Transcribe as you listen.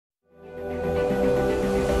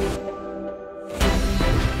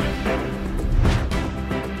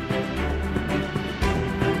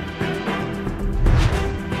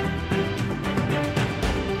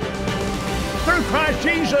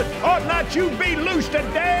be loose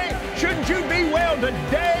today? Shouldn't you be well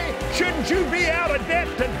today? Shouldn't you be out of debt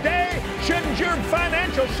today? Shouldn't your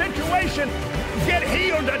financial situation get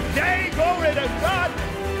healed today? Glory to God.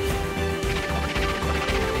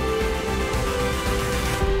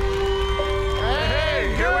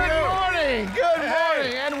 Hey, good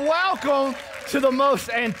morning, and welcome to the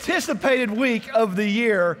most anticipated week of the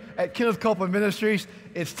year at Kenneth Copeland Ministries.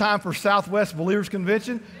 It's time for Southwest Believers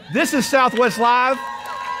Convention. This is Southwest Live.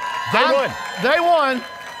 Day one.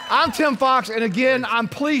 I'm Tim Fox, and again, I'm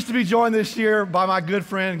pleased to be joined this year by my good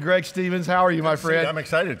friend, Greg Stevens. How are you, my friend? I'm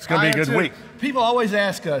excited. It's going to be a good week. People always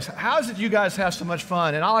ask us, how is it you guys have so much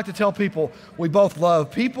fun? And I like to tell people, we both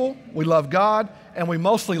love people, we love God, and we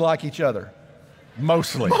mostly like each other.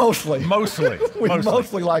 Mostly. We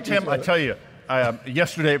mostly like each Tim, other. I tell you,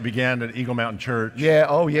 yesterday it began at Eagle Mountain Church. Yeah,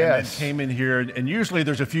 oh yes. And then came in here, and usually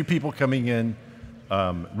there's a few people coming in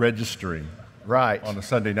registering. Right. On a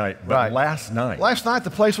Sunday night. But last night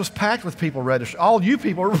the place was packed with people registering. All you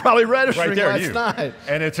people were probably registering last night.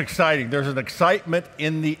 And it's exciting. There's an excitement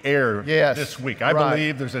in the air this week. I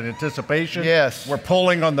believe there's an anticipation. Yes. We're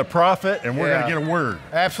pulling on the prophet, and we're going to get a word.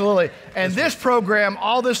 Absolutely. And this program,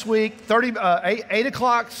 all this week, 8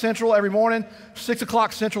 o'clock Central every morning, 6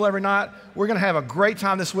 o'clock Central every night. We're going to have a great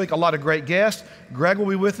time this week, a lot of great guests. Greg will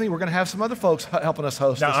be with me. We're going to have some other folks helping us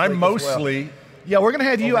host this week. Now, I'm mostly... Yeah, we're going to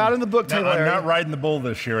have you out in the book table area. I'm not riding the bull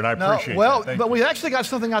this year, and I appreciate that. But we actually got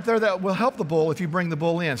something out there that will help the bull if you bring the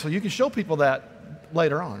bull in. So you can show people that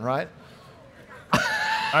later on, right?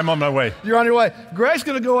 I'm on my way. You're on your way. Greg's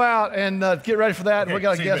going to go out and get ready for that. Okay, we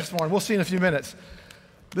got a guest this morning. We'll see in a few minutes.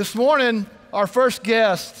 This morning, our first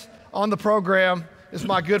guest on the program is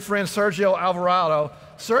my good friend, Sergio Alvarado.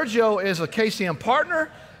 Sergio is a KCM partner,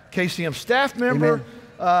 KCM staff member. Amen.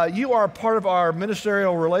 You are part of our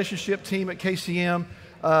ministerial relationship team at KCM,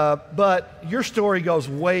 but your story goes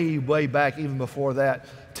way, way back even before that.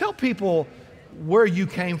 Tell people where you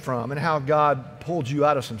came from and how God pulled you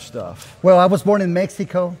out of some stuff. Well, I was born in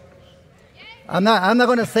Mexico. I'm not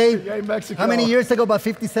going to say how many years ago, about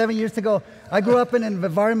 57 years ago. I grew up in an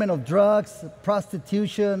environment of drugs,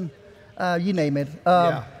 prostitution, you name it.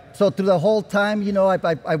 So through the whole time, you know,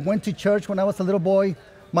 I went to church when I was a little boy.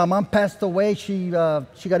 My mom passed away. She got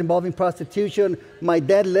involved in prostitution. My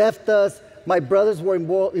dad left us. My brothers were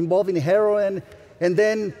involved in heroin. And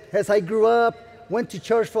then as I grew up, went to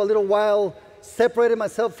church for a little while, separated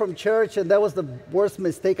myself from church, and that was the worst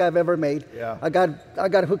mistake I've ever made. Yeah. I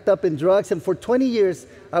got hooked up in drugs, and for 20 years,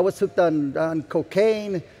 I was hooked on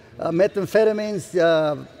cocaine, methamphetamines,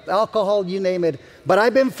 alcohol, you name it. But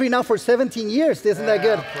I've been free now for 17 years. Isn't that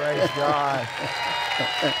good? Praise God.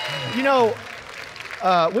 You know,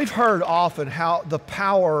 we've heard often how the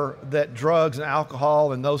power that drugs and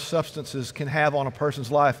alcohol and those substances can have on a person's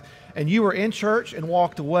life. And you were in church and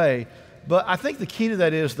walked away. But I think the key to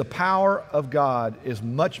that is the power of God is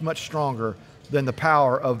much, much stronger than the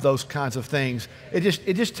power of those kinds of things. It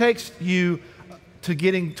just takes you to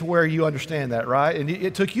getting to where you understand that, right? And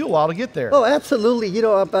it took you a while to get there. Oh, absolutely. You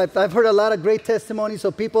know, I've heard a lot of great testimonies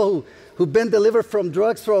of people who've been delivered from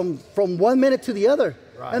drugs from 1 minute to the other.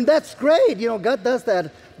 Right. And that's great, you know, God does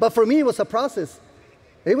that. But for me, it was a process.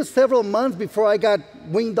 It was several months before I got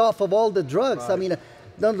weaned off of all the drugs. Right. I mean,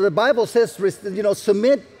 the Bible says, you know,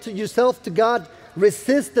 submit to yourself to God,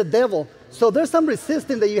 resist the devil. So there's some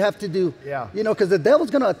resisting that you have to do, you know, because the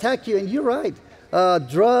devil's going to attack you, and you're right.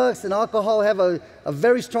 Drugs and alcohol have a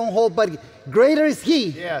very strong hold, but greater is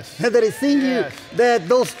He that is in you than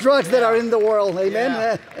those drugs that are in the world.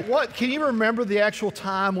 Amen. What can you remember the actual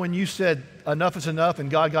time when you said enough is enough and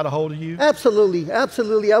God got a hold of you? Absolutely,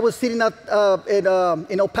 absolutely. I was sitting out in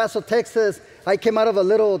El Paso, Texas. I came out of a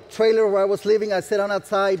little trailer where I was living. I sat down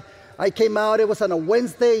outside. I came out. It was on a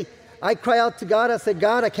Wednesday. I cried out to God. I said,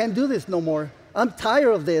 God, I can't do this no more. I'm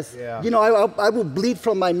tired of this. Yeah. You know, I would bleed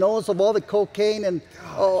from my nose of all the cocaine and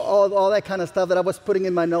all that kind of stuff that I was putting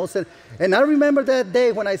in my nose. And I remember that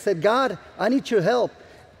day when I said, God, I need your help.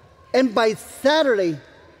 And by Saturday,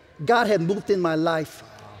 God had moved in my life.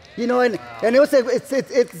 You know, and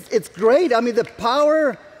it's great. I mean, the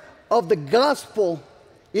power of the gospel,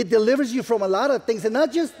 it delivers you from a lot of things, and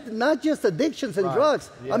not just addictions and drugs.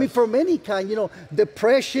 Yes. I mean, from any kind, you know,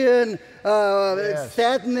 depression,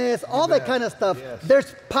 sadness, all that kind of stuff. Yes.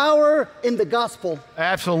 There's power in the gospel.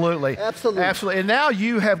 Absolutely. Absolutely. Absolutely. And now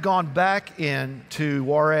you have gone back into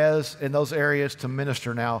Juarez and those areas to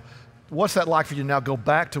minister now. What's that like for you now? Go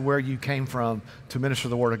back to where you came from to minister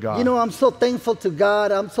the Word of God. You know, I'm so thankful to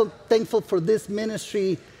God. I'm so thankful for this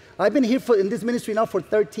ministry. I've been here in this ministry now for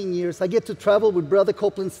 13 years. I get to travel with Brother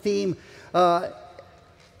Copeland's team.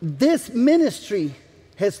 This ministry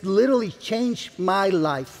has literally changed my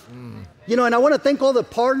life. You know, and I want to thank all the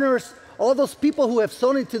partners, all those people who have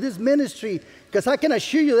sown into this ministry, because I can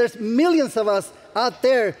assure you there's millions of us out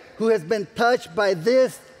there who has been touched by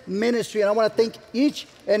this ministry. And I want to thank each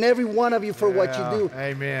and every one of you for what you do.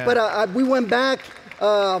 Amen. But we went back.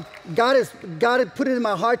 God had put it in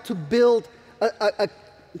my heart to build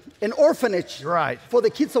an orphanage for the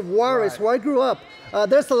kids of Juarez, where I grew up.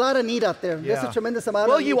 There's a lot of need out there. There's a tremendous amount of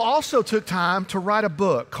need. Well, you also took time to write a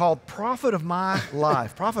book called Prophet of My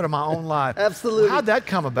Life, Prophet of My Own Life. Absolutely. How'd that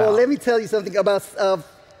come about? Well, let me tell you something. About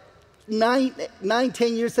 10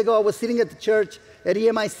 years ago, I was sitting at the church at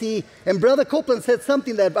EMIC, and Brother Copeland said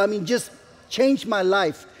something that, I mean, just changed my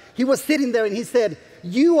life. He was sitting there and he said,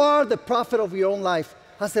 "You are the prophet of your own life."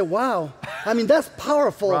 I said, wow, I mean, that's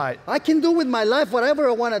powerful. Right. I can do with my life whatever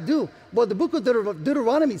I want to do. But the book of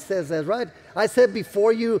Deuteronomy says that, right? I said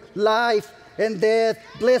before you, life and death,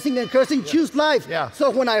 blessing and cursing, choose life. Yeah.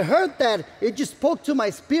 So when I heard that, it just spoke to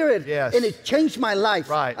my spirit, and it changed my life.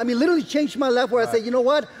 Right. I mean, literally changed my life, where I said, you know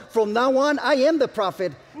what? From now on, I am the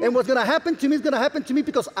prophet. And what's going to happen to me is going to happen to me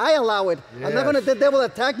because I allow it. I'm not going to let the devil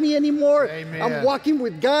attack me anymore. Amen. I'm walking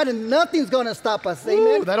with God, and nothing's going to stop us.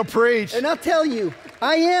 Amen. Ooh, that'll preach. And I'll tell you,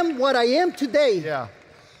 I am what I am today. Yeah.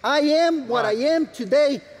 I am what I am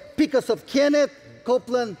today because of Kenneth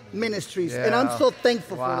Copeland Ministries. And I'm so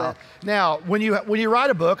thankful for that. Now, when you write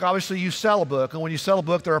a book, obviously you sell a book. And when you sell a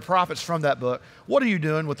book, there are profits from that book. What are you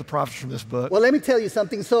doing with the profits from this book? Well, let me tell you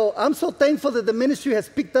something. So I'm so thankful that the ministry has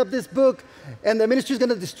picked up this book, and the ministry is going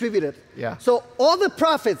to distribute it. Yeah. So all the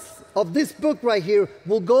profits of this book right here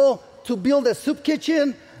will go to build a soup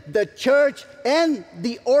kitchen, the church, and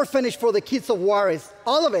the orphanage for the kids of Juarez.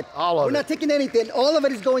 All of it. All of it. We're not taking anything. All of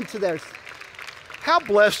it is going to theirs. How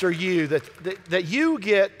blessed are you that you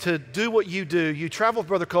get to do what you do? You travel with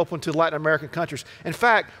Brother Copeland to Latin American countries. In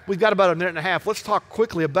fact, we've got about a minute and a half. Let's talk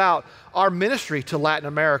quickly about our ministry to Latin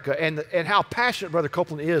America and how passionate Brother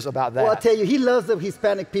Copeland is about that. Well, I'll tell you, he loves the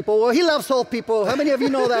Hispanic people. Well, he loves all people. How many of you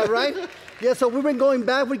know that, right? Yeah, so we've been going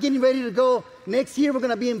back. We're getting ready to go. Next year, we're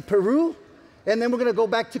going to be in Peru. And then we're going to go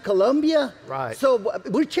back to Colombia. Right. So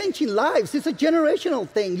we're changing lives. It's a generational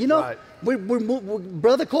thing, you know. We're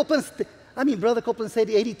Brother Copeland, Brother Copeland said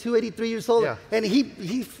 82, 83 years old. Yeah. And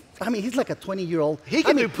he's like a 20-year-old. He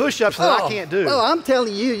can do push-ups that I can't do. Oh, I'm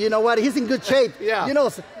telling you, you know what? He's in good shape. Yeah. You know,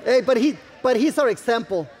 but he's our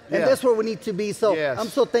example. And that's where we need to be. So I'm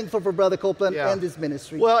so thankful for Brother Copeland and this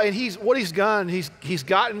ministry. Well, and what he's done, he's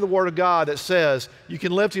gotten the Word of God that says you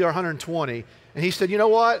can live to your 120. And he said, you know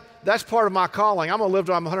what? That's part of my calling. I'm going to live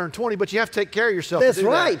till I'm 120, but you have to take care of yourself. That's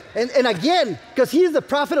right. And again, because he's the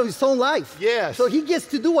prophet of his own life. Yes. So he gets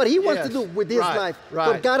to do what he wants to do with his life.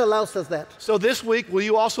 Right. So God allows us that. So this week, will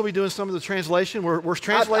you also be doing some of the translation? We're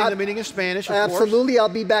translating the meeting in Spanish, of course. Absolutely. I'll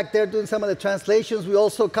be back there doing some of the translations. We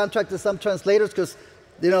also contracted some translators because,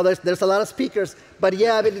 you know, there's a lot of speakers. But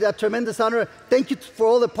yeah, I mean, a tremendous honor. Thank you for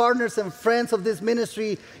all the partners and friends of this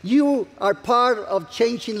ministry. You are part of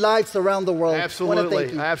changing lives around the world.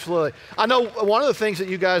 Absolutely, absolutely. I know one of the things that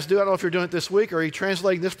you guys do, I don't know if you're doing it this week, are you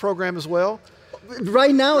translating this program as well?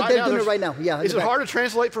 Right now, they're doing it right now. Yeah. Is it hard to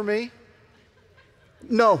translate for me?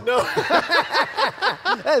 No.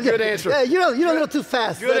 Good answer. Yeah, you're a little too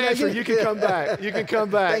fast. Good answer. You can come back. You can come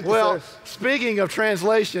back. Thank you, well, sir. Speaking of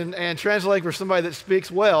translation and translating for somebody that speaks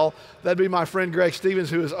well, that'd be my friend Greg Stevens,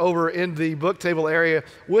 who is over in the book table area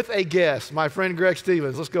with a guest. My friend Greg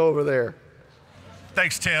Stevens. Let's go over there.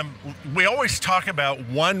 Thanks, Tim. We always talk about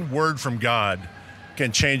one word from God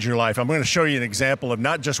can change your life. I'm going to show you an example of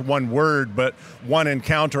not just one word, but one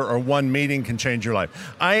encounter or one meeting can change your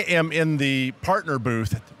life. I am in the partner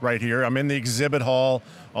booth right here. I'm in the exhibit hall.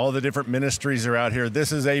 All the different ministries are out here.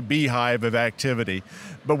 This is a beehive of activity.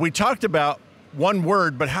 But we talked about one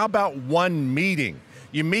word, but how about one meeting?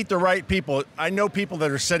 You meet the right people. I know people that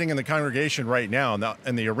are sitting in the congregation right now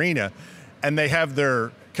in the arena, and they have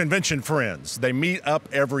their convention friends. They meet up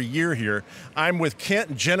every year here. I'm with Kent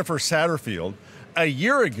and Jennifer Satterfield. A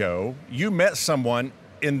year ago, you met someone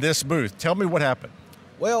in this booth. Tell me what happened.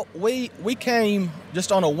 Well, we came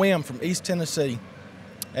just on a whim from East Tennessee,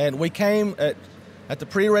 and we came at the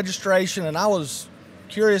pre-registration, and I was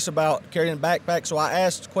curious about carrying a backpack, so I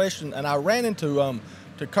asked a question, and I ran into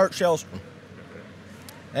to Kurt Shellstrom,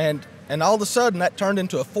 and all of a sudden that turned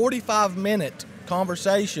into a 45-minute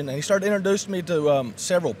conversation, and he started introducing me to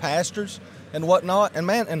several pastors and whatnot, and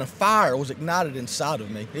man, and a fire was ignited inside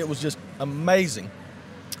of me. It was just amazing.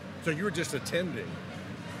 So you were just attending?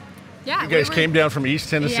 Yeah. You guys came down from East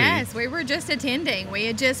Tennessee? Yes, we were just attending. We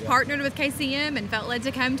had just partnered with KCM and felt led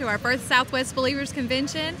to come to our first Southwest Believers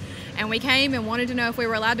Convention, and we came and wanted to know if we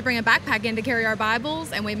were allowed to bring a backpack in to carry our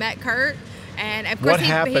Bibles, and we met Kurt, And of course, What he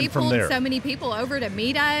happened from pulled there? so many people over to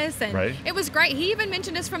meet us, and Right. it was great. He even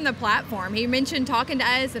mentioned us from the platform. He mentioned talking to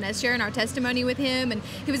us and us sharing our testimony with him, and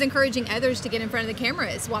he was encouraging others to get in front of the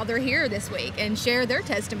cameras while they're here this week and share their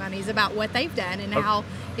testimonies about what they've done and how,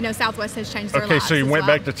 you know, Southwest has changed their lives. Okay, so you as went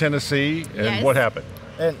well. back to Tennessee, and Yes. what happened?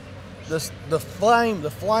 And the flame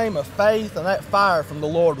of faith and that fire from the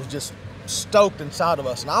Lord was just stoked inside of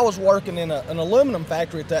us. And I was working in an aluminum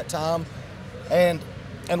factory at that time, and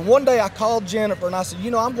one day I called Jennifer and I said, you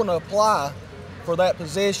know, I'm going to apply for that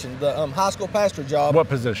position, the high school pastor job. What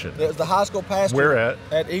position? It was the high school pastor. Where at?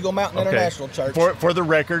 At Eagle Mountain International Church. For the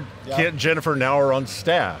record, Yeah. Kent and Jennifer now are on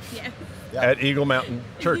staff Yeah. at Eagle Mountain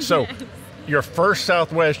Church. So your first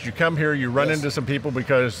Southwest, you come here, you run Yes. into some people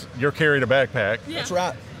because you're carrying a backpack, That's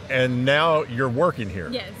right. and now you're working here.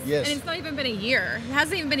 Yes. Yes. And it's not even been a year. It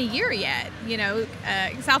hasn't even been a year yet. You know,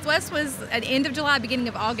 Southwest was at the end of July, beginning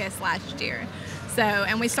of August last year. So,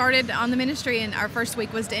 and we started on the ministry, and our first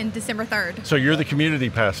week was in December 3rd. So you're the community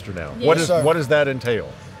pastor now. Yes, sir. What does that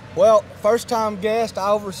entail? Well, first time guest, I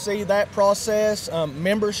oversee that process,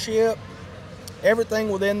 membership, everything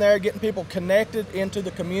within there, getting people connected into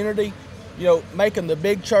the community, you know, making the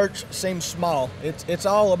big church seem small. It's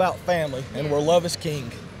all about family, and where love is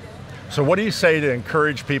king. So what do you say to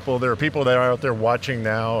encourage people? There are people that are out there watching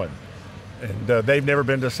now, and they've never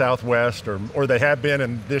been to Southwest, or they have been,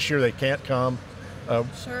 and this year they can't come.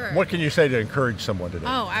 Sure. What can you say to encourage someone today?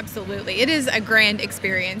 Oh, absolutely. It is a grand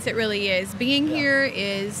experience. It really is. Being here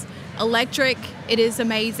is electric. It is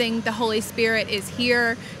amazing. The Holy Spirit is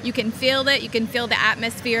here. You can feel it. You can feel the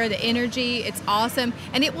atmosphere, the energy. It's awesome.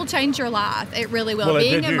 And it will change your life. It really will. Well, it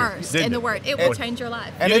Being did you, immersed didn't in the it? Word, it will change your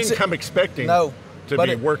life. And You it's- didn't come expecting No, to but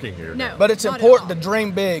be it- working here. No. But it's Not at important to all.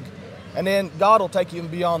 dream big, and then God will take you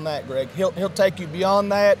beyond that, Greg. He'll take you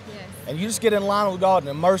beyond that, Yes. and you just get in line with God and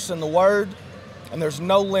immerse in the Word, and there's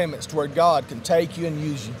no limits to where God can take you and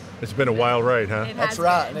use you. It's been a wild ride, huh? It That's has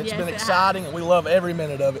right, been. and it's Yes, been it has. exciting, and we love every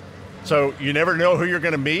minute of it. So you never know who you're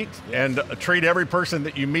going to meet, and treat every person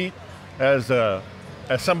that you meet as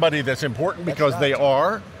somebody that's important, because right. they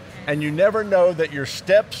are. And you never know that your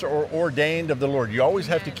steps are ordained of the Lord. You always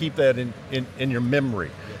have to keep that in your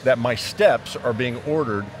memory, that my steps are being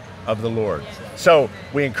ordered of the Lord. So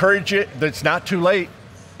we encourage you that it's not too late.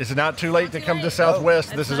 It's not too late to too come to late. Southwest.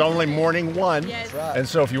 Oh, This that's is not only too late. morning one. Yes. That's right. And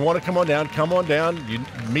so if you want to come on down. You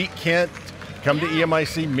meet Kent, come to Yeah.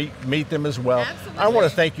 EMIC, meet them as well. Absolutely. I want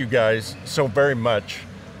to thank you guys so very much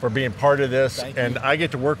for being part of this. Thank And you. I get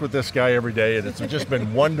to work with this guy every day, and it's just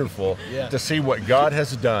been wonderful Yeah. to see what God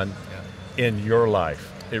has done in your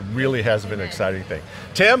life. It really has been an exciting thing.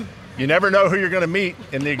 Tim, you never know who you're going to meet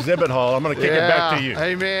in the exhibit hall. I'm going to kick it back to you.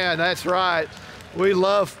 Amen. That's right. We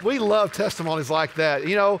love testimonies like that.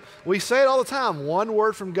 You know, we say it all the time. One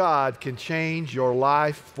word from God can change your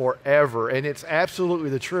life forever, and it's absolutely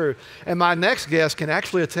the truth. And my next guest can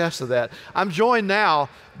actually attest to that. I'm joined now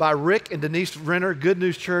by Rick and Denise Renner, Good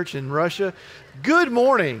News Church in Russia. Good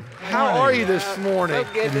morning. How are you this morning?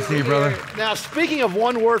 Good to see you, brother. Now, speaking of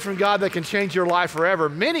one word from God that can change your life forever,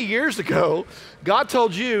 many years ago, God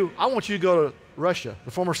told you, I want you to go to Russia,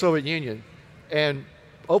 the former Soviet Union, and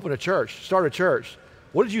open a church, start a church.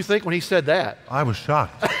 What did you think when he said that? I was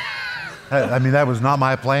shocked. I mean, that was not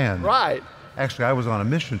my plan. Right. Actually, I was on a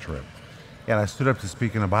mission trip, and I stood up to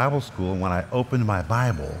speak in a Bible school, and when I opened my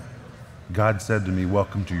Bible, God said to me,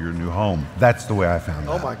 welcome to your new home. That's the way I found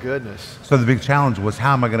out. Oh, my goodness. So the big challenge was,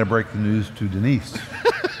 how am I going to break the news to Denise?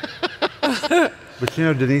 But you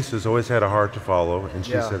know, Denise has always had a heart to follow, and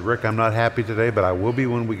she Yeah. said, Rick, I'm not happy today, but I will be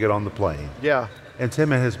when we get on the plane. Yeah, And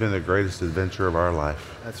Tim, it has been the greatest adventure of our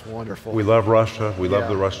life. that's wonderful. We love Russia. We love Yeah.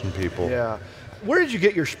 the Russian people. Yeah. Where did you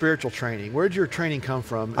get your spiritual training? Where did your training come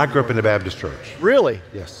from? I grew up in a Baptist church. Really?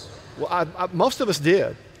 Yes. Well, most of us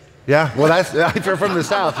did. Yeah, well, that's if you're from the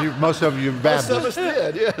South. Most of you are Most of Baptist. us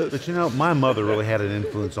did, yes. But you know, my mother really had an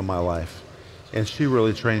influence on my life, and she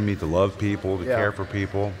really trained me to love people, to Yeah. care for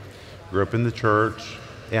people. Grew up in the church,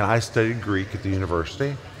 and I studied Greek at the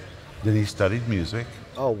university. Then he studied music.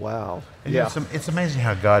 Oh, wow. And you Yeah. know, it's amazing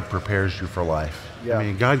how God prepares you for life. Yeah. I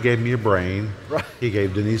mean, God gave me a brain. Right. He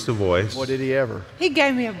gave Denise a voice. What did he ever? He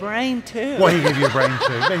gave me a brain too. Well, he gave you a brain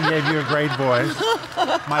too. Then he gave you a great voice.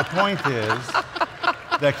 My point is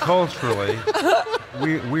that culturally,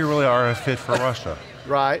 we really are a fit for Russia.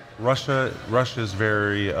 Right, Russia is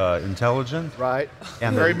very intelligent. right.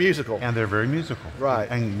 And Very they're- musical. And they're very musical. Right.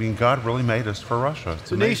 And I mean, God really made us for Russia. It's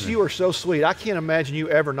Denise, amazing. you are so sweet. I can't imagine you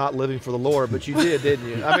ever not living for the Lord, but you did, didn't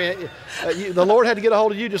you? I mean, the Lord had to get a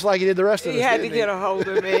hold of you just like he did the rest of us, He had to didn't get a hold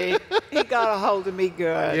of me. He got a hold of me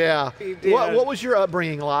good. Yeah. He did. What was your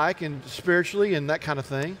upbringing like, and spiritually and that kind of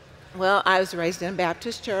thing? Well, I was raised in a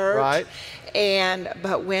Baptist church. Right.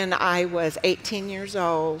 But when I was 18 years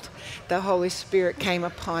old, the Holy Spirit came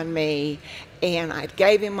upon me, and I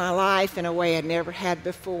gave him my life in a way I never had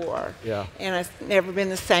before. Yeah. And it's never been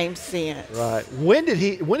the same since. Right. When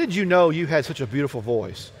did you know you had such a beautiful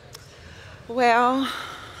voice? Well,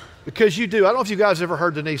 Because you do. I don't know if you guys ever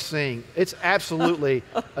heard Denise sing. It's absolutely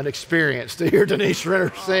an experience to hear Denise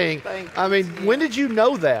Renner sing. thank I mean, you. when did you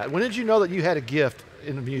know that? When did you know that you had a gift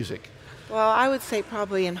in the music? well, I would say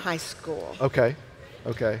probably in high school. Okay.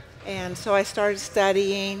 Okay. And so I started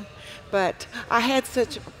studying, but I had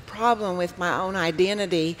such a problem with my own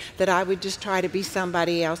identity that I would just try to be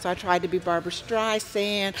somebody else. I tried to be Barbara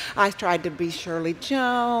Streisand. I tried to be Shirley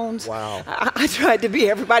Jones. Wow. I tried to be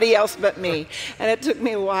everybody else but me. And it took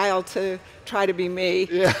me a while to try to be me.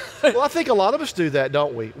 Yeah. Well, I think a lot of us do that,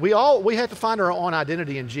 don't we? We have to find our own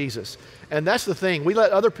identity in Jesus. And that's the thing. We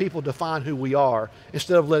let other people define who we are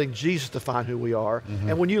instead of letting Jesus define who we are. Mm-hmm.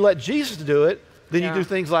 And when you let Jesus do it, then Yeah. you do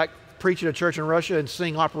things like preach at a church in Russia and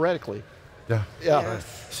sing operatically. Yeah. Yeah.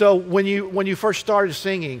 Yes. So when you first started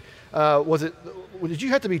singing, did you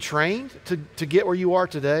have to be trained to get where you are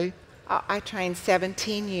today? I trained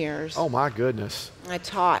 17 years. Oh my goodness. I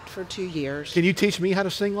taught for 2 years. Can you teach me how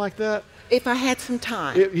to sing like that? If I had some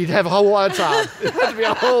time. You'd have a whole lot of time. It'd have to be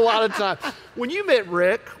a whole lot of time. When you met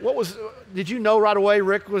Rick, did you know right away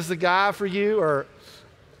Rick was the guy for you, or?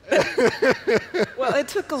 Well, it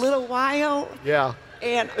took a little while. Yeah.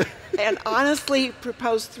 And honestly,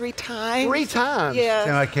 proposed 3 times. 3 times? Yes.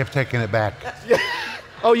 And I kept taking it back.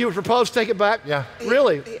 Oh, you proposed to take it back? Yeah.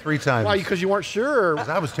 Really? 3 times. Why? Because you weren't sure? 'Cause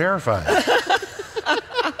I was terrified.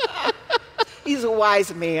 He's a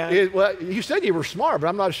wise man. Well, you said you were smart, but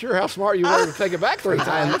I'm not sure how smart you were to take it back 3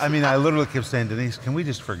 times. I mean, I literally kept saying, Denise, can we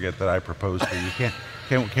just forget that I proposed to you?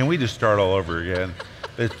 Can we just start all over again?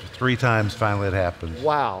 It's 3 times finally it happened.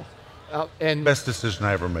 Wow. And Best decision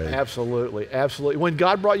I ever made. absolutely, absolutely. When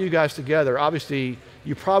God brought you guys together, obviously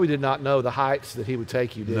you probably did not know the heights that He would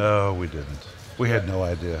take you, did you? No, we didn't. We had no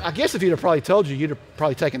idea. I guess if He'd have probably told you, you'd have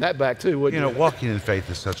probably taken that back too, wouldn't You you? know, walking in faith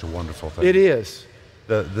is such a wonderful thing. It is.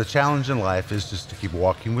 The challenge in life is just to keep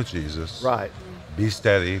walking with Jesus. Right. Be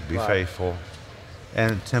steady, be Right. faithful.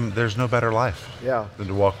 And Tim, there's no better life Yeah. than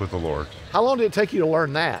to walk with the Lord. How long did it take you to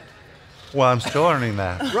learn that? Well, I'm still learning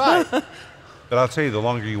that. Right. But I'll tell you, the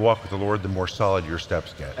longer you walk with the Lord, the more solid your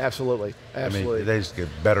steps get. Absolutely. Absolutely. I mean, they just get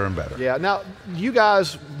better and better. Yeah. Now, you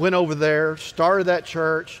guys went over there, started that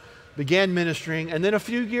church, began ministering, and then a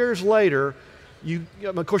few years later,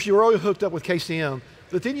 of course, you were already hooked up with KCM,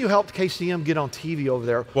 but then you helped KCM get on TV over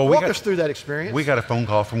there. Well, Walk us through that experience. We got a phone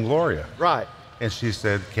call from Gloria. Right. And she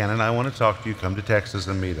said, Ken and I want to talk to you. Come to Texas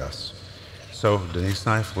and meet us. So Denise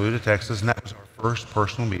and I flew to Texas, and that was our first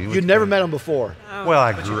personal meeting with You'd never Ken. met him before. Well,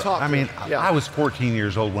 I But grew you up. talked I to mean, him. Yeah. I was 14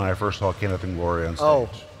 years old when I first saw Kenneth and Gloria on stage. Oh,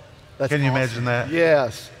 that's Can you awesome. imagine that?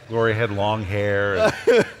 Yes. Gloria had long hair,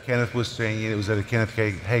 and Kenneth was singing. It was at a Kenneth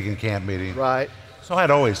Hagin camp meeting. Right. So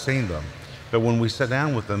I'd always seen them. But when we sat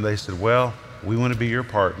down with them, they said, well, we want to be your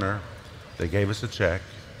partner. They gave us a check.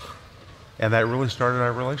 And that really started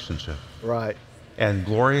our relationship. Right. And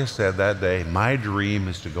Gloria said that day, my dream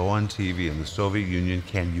is to go on TV in the Soviet Union.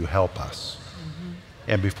 Can you help us?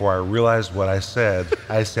 And before I realized what I said,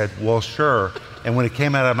 well, sure. And when it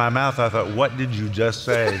came out of my mouth, I thought, what did you just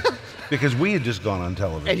say? Because we had just gone on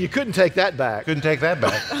television. And you couldn't take that back. Couldn't take that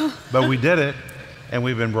back. But we did it. And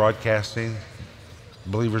we've been broadcasting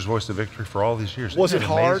Believer's Voice of Victory for all these years. Was it Isn't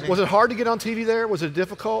that hard? amazing? Was it hard to get on TV there? Was it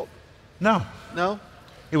difficult? No. No?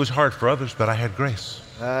 It was hard for others, but I had grace.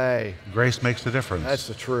 Hey, Grace makes the difference. that's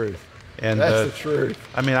the truth. And That's the truth.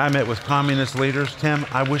 I mean, I met with communist leaders. Tim,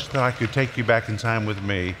 I wish that I could take you back in time with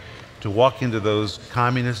me to walk into those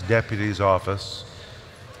communist deputies' office.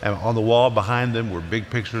 And on the wall behind them were big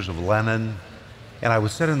pictures of Lenin. And I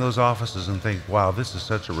would sit in those offices and think, wow, this is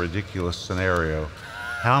such a ridiculous scenario.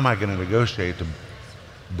 How am I going to negotiate to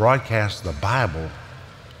broadcast the Bible?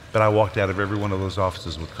 But I walked out of every one of those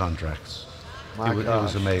offices with contracts. My It was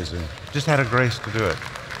gosh. amazing. Just had a grace to do it.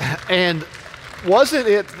 And wasn't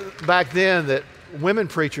it back then that women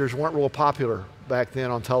preachers weren't real popular back then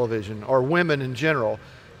on television, or women in general?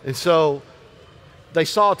 And so they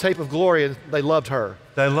saw a tape of Gloria and they loved her.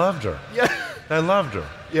 They loved her. Yeah. They loved her.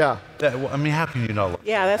 Yeah. I mean, how can you not love her?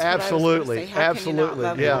 Yeah, that's Absolutely, what I was gonna say. How can you not absolutely,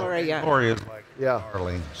 love yeah. Gloria? Gloria is like Yeah.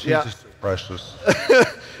 darling. She's Yeah. just so precious.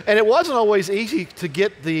 And it wasn't always easy to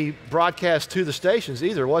get the broadcast to the stations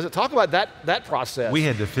either, was it? Talk about that process. We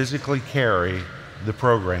had to physically carry the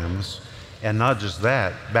programs, and not just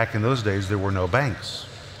that, back in those days there were no banks.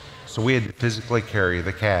 So we had to physically carry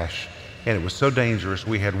the cash. And it was so dangerous,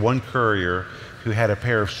 we had one courier who had a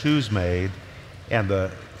pair of shoes made, and the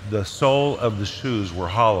the sole of the shoes were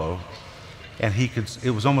hollow, and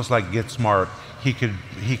it was almost like Get Smart. He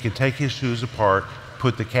could take his shoes apart,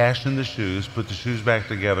 put the cash in the shoes, put the shoes back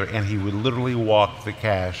together, and he would literally walk the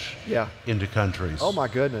cash into countries. Oh my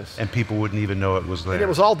goodness. And people wouldn't even know it was there. And it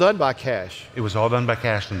was all done by cash. It was all done by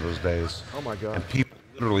cash in those days. Oh my God. And people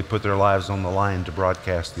literally put their lives on the line to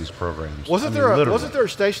broadcast these programs. Wasn't there a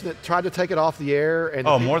station that tried to take it off the air? And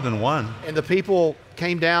more than one. And the people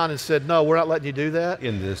came down and said, no, we're not letting you do that?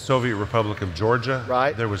 In the Soviet Republic of Georgia,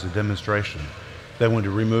 there was a demonstration. They wanted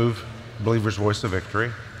to remove Believer's Voice of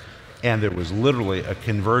Victory. And there was literally a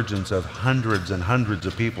convergence of hundreds and hundreds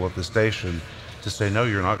of people at the station to say, no,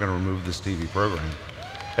 you're not going to remove this TV program.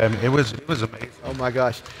 And it was amazing. Oh my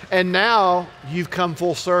gosh. And now you've come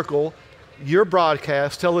full circle. Your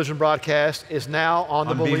broadcast, television broadcast, is now on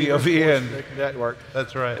the Believer's Voice Network.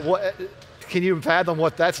 That's right. Can you fathom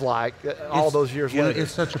what that's like all those years later?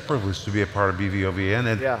 It's such a privilege to be a part of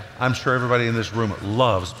BVOVN, and I'm sure everybody in this room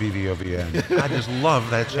loves BVOVN. I just love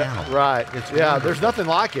that channel. Right. There's nothing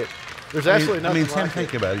like it. There's absolutely nothing like it. Tim,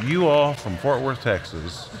 think about it. You all from Fort Worth,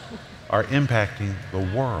 Texas, are impacting the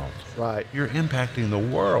world. Right. You're impacting the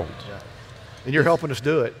world. Yeah. And you're helping us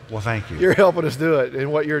do it. Well, thank you. You're helping us do it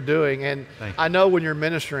in what you're doing. And I know when you're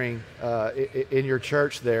ministering in your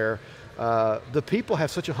church there, the people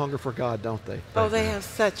have such a hunger for God, don't they? Oh, they have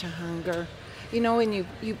such a hunger. You know, when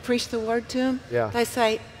you preach the word to them, they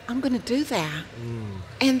say, I'm going to do that.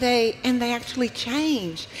 And they actually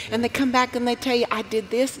change. And they come back and they tell you, I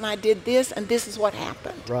did this and I did this and this is what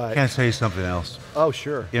happened. Right. Can I tell you something else? Oh,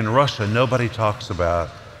 sure. In Russia, nobody talks about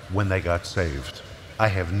when they got saved. I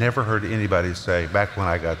have never heard anybody say, back when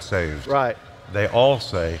I got saved. Right. They all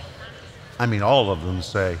say, all of them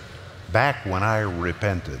say, back when I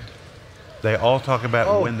repented. They all talk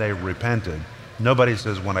about when they repented. Nobody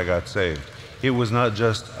says when I got saved. It was not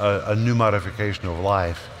just a new modification of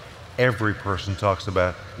life. Every person talks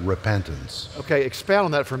about repentance. Okay, expound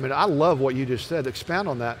on that for a minute. I love what you just said. Expound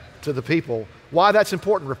on that to the people. Why that's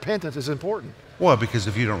important. Repentance is important. Well, because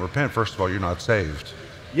if you don't repent, first of all, you're not saved.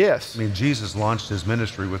 Yes. Jesus launched his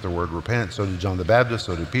ministry with the word repent. So did John the Baptist,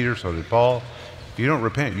 so did Peter, so did Paul. If you don't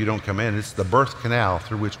repent, you don't come in. It's the birth canal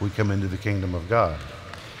through which we come into the kingdom of God.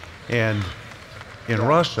 And in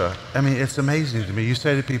Russia, it's amazing to me. You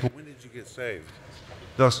say to people, when did you get saved?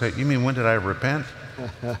 They'll say, you mean when did I repent?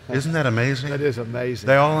 Isn't that amazing? That is amazing.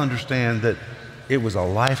 They all understand that it was a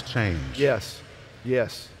life change. Yes,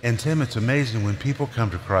 yes. And Tim, it's amazing when people come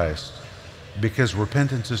to Christ, because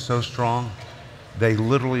repentance is so strong, they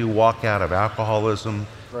literally walk out of alcoholism,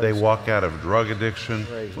 they walk out of drug addiction.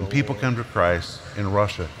 When people come to Christ in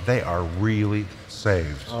Russia, they are really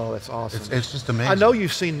saved. Oh, that's awesome. It's just amazing. I know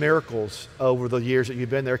you've seen miracles over the years that you've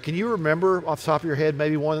been there. Can you remember off the top of your head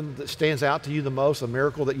maybe one that stands out to you the most, a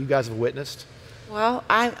miracle that you guys have witnessed? Well,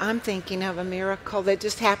 I'm thinking of a miracle that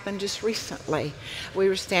just happened just recently. We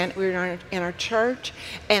were in our church,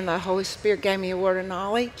 and the Holy Spirit gave me a word of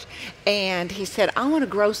knowledge, and he said, I want to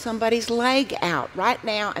grow somebody's leg out right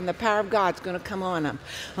now, and the power of God's going to come on them.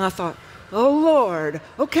 And I thought, oh, Lord,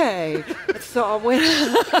 okay. So I went,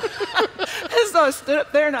 and so I stood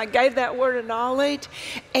up there, and I gave that word of knowledge,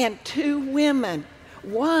 and two women,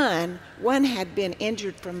 one had been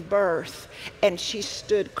injured from birth, and she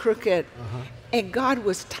stood crooked. And God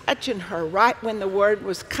was touching her right when the word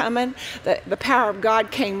was coming. The power of God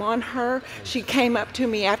came on her. She came up to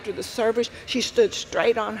me after the service. She stood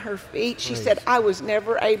straight on her feet. She said, I was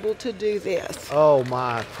never able to do this. Oh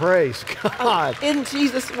my, praise God. Oh, isn't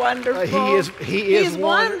Jesus wonderful? He is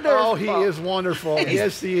wonderful. Oh, he is wonderful.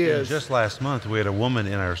 Yes, he is. Just last month, we had a woman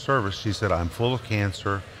in our service. She said, I'm full of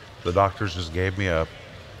cancer. The doctors just gave me up.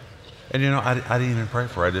 And I didn't even pray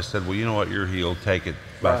for her. I just said, well, you know what? You're healed. Take it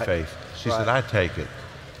by faith. She said, I take it.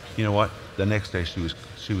 You know what? The next day she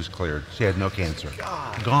was cleared. She had no cancer.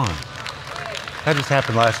 Gone. That just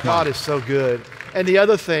happened last month. God is so good. And the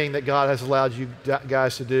other thing that God has allowed you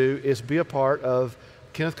guys to do is be a part of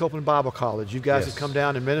Kenneth Copeland Bible College. You guys have come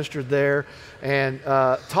down and ministered there. And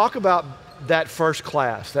talk about that first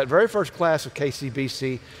class, that very first class of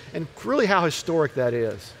KCBC, and really how historic that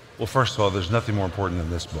is. Well, first of all, there's nothing more important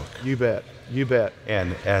than this book. You bet. You bet.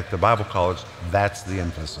 And at the Bible College, that's the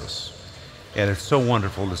emphasis. And it's so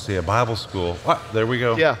wonderful to see a Bible school, there we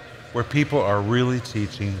go, where people are really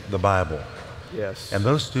teaching the Bible. Yes. And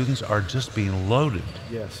those students are just being loaded.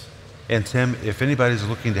 Yes. And Tim, if anybody's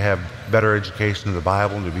looking to have better education of the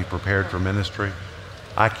Bible and to be prepared for ministry,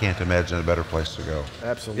 I can't imagine a better place to go.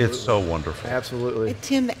 Absolutely. It's so wonderful. Absolutely. And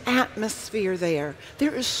Tim, the atmosphere there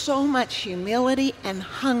is so much humility and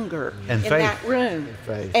hunger And in faith. that room.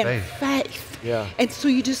 And faith. Yeah. And so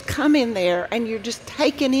you just come in there and you're just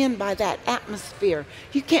taken in by that atmosphere.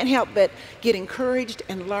 You can't help but get encouraged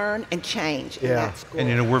and learn and change in that school. And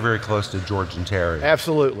you know, we're very close to George and Terry.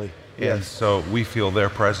 Absolutely. And Yes. so we feel their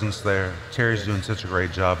presence there. Terry's doing such a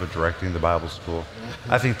great job of directing the Bible school.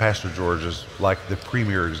 I think Pastor George is like the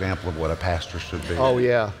premier example of what a pastor should be. Oh,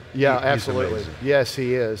 yeah. Yeah, He's absolutely. amazing. Yes,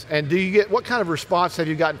 he is. And do you get, what kind of response have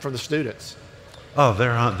you gotten from the students? Oh,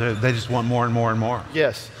 they just want more and more and more.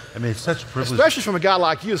 Yes. I mean, it's such a privilege. Especially from a guy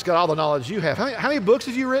like you who's got all the knowledge you have. How many books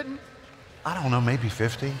have you written? I don't know, maybe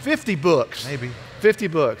 50? 50 books. Maybe. 50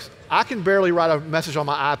 books. I can barely write a message on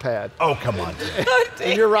my iPad. Oh, come on.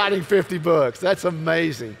 And you're writing 50 books. That's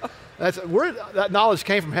amazing. That knowledge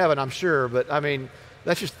came from heaven, I'm sure, but I mean,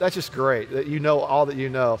 that's just great that you know all that you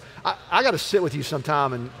know. I got to sit with you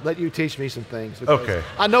sometime and let you teach me some things. Okay.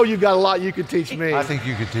 I know you've got a lot you could teach me. I think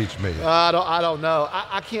you could teach me. I don't know.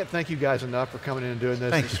 I can't thank you guys enough for coming in and doing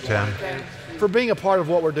this. Thank you, Tim. And for being a part of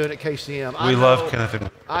what we're doing at KCM. We love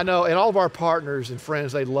Kenneth. I know, and all of our partners and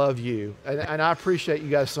friends, they love you. And I appreciate you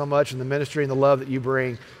guys so much and the ministry and the love that you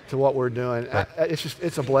bring to what we're doing.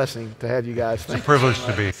 It's a blessing to have you guys. It's a privilege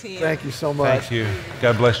to be. Thank you so much. Thank you.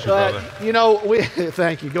 God bless you, brother. You know,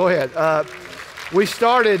 thank you. Go ahead. We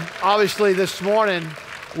started, obviously, this morning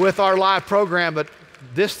with our live program, but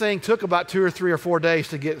this thing took about 2 or 3 or 4 days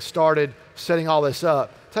to get started setting all this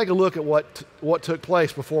up. Take a look at what took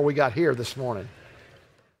place before we got here this morning.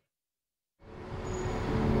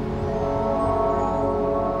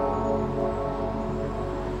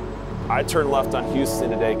 I turned left on Houston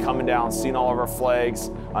today, coming down, seeing all of our flags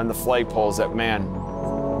on the flagpoles that, man,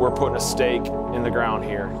 we're putting a stake in the ground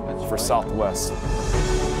here for Southwest.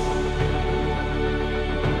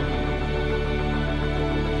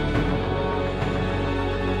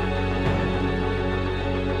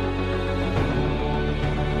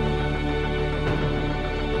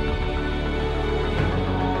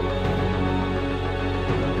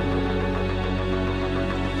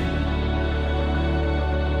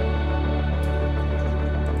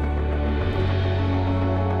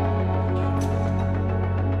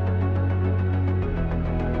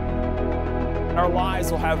 Our lives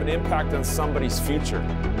will have an impact on somebody's future.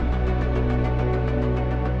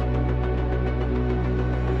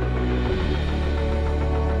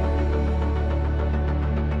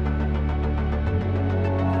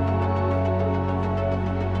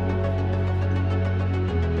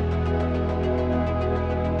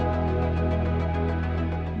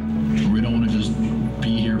 We don't want to just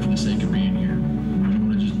be here for the sake of being here. We don't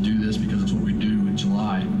want to just do this because it's what we do in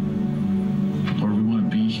July. Lord, we want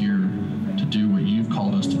to be here to do what you've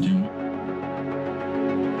called us to do.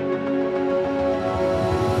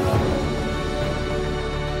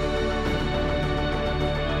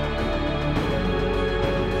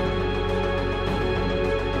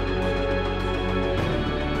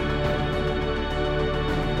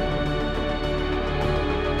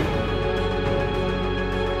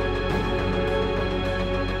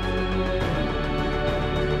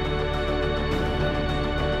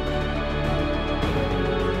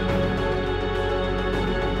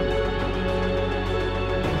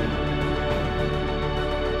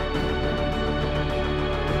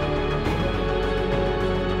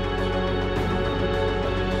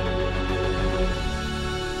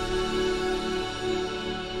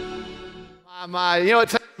 You know, it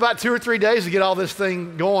takes about 2 or 3 days to get all this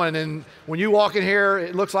thing going, and when you walk in here,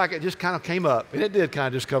 it looks like it just kind of came up, and it did kind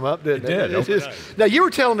of just come up, didn't it? It did. Now, you were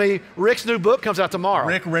telling me Rick's new book comes out tomorrow.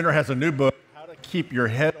 Rick Renner has a new book, How to Keep Your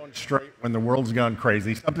Head on Straight When the World's Gone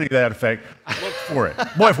Crazy, something to that effect. Look for it.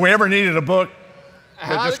 Boy, if we ever needed a book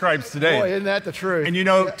that describes today. Boy, isn't that the truth? And you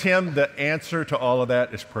know, Tim, the answer to all of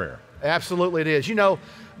that is prayer. Absolutely it is. You know,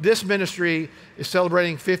 this ministry is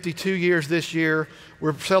celebrating 52 years this year.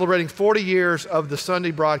 We're celebrating 40 years of the Sunday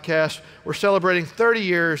broadcast. We're celebrating 30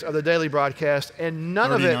 years of the daily broadcast, and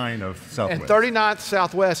none of it, 39 of Southwest. and 39th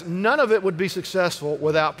Southwest, none of it would be successful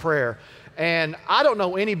without prayer. And I don't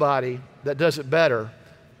know anybody that does it better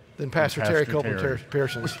than Pastor Terry Copeland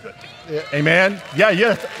Pearson. Amen. Yeah,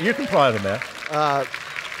 you can apply to that.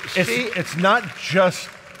 It's not just,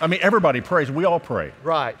 I mean, everybody prays. We all pray.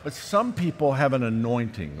 Right. But some people have an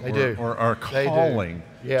anointing or a They do. calling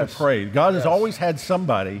Yes. to pray. God has Yes. always had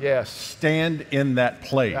somebody Yes. stand in that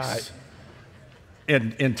place Right.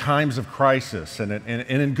 in times of crisis and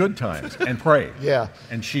in good times and pray. Yeah.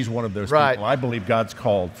 And she's one of those Right. people. I believe God's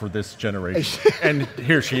called for this generation. And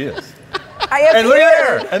here she is. I am And look here.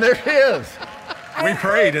 at her. And there she is. We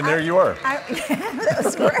prayed, and there you are. That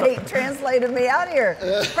was great. Translated me out here.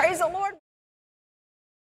 Praise the Lord.